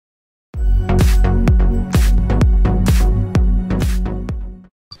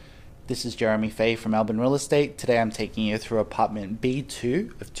This is Jeremy Fay from Melbourne Real Estate. Today I'm taking you through apartment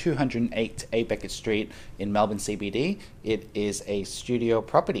B2 of 208 A Beckett Street in Melbourne CBD. It is a studio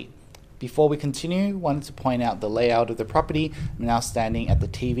property. Before we continue, I wanted to point out the layout of the property. I'm now standing at the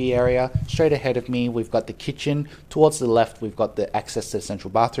TV area. Straight ahead of me, we've got the kitchen. Towards the left, we've got the access to the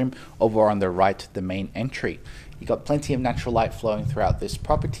central bathroom. Over on the right, the main entry. You've got plenty of natural light flowing throughout this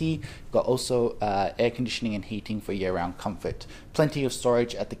property. You've got also air conditioning and heating for year-round comfort. Plenty of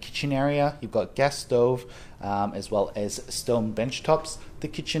storage at the kitchen area. You've got gas stove as well as stone bench tops. The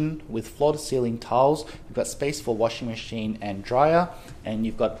kitchen with floor-to-ceiling tiles. You've got space for washing machine and dryer, and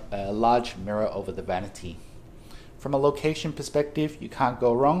you've got a large mirror over the vanity. From a location perspective, you can't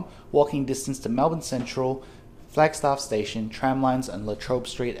go wrong. Walking distance to Melbourne Central, Flagstaff Station, tram lines on Trobe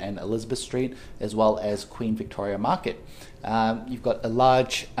Street and Elizabeth Street, as well as Queen Victoria Market. You've got a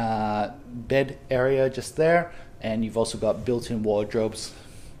large bed area just there, and you've also got built-in wardrobes.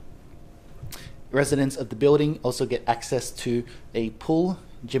 Residents of the building also get access to a pool,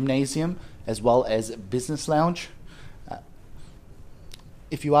 gymnasium, as well as business lounge.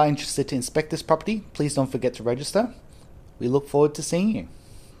 If you are interested to inspect this property, please don't forget to register. We look forward to seeing you.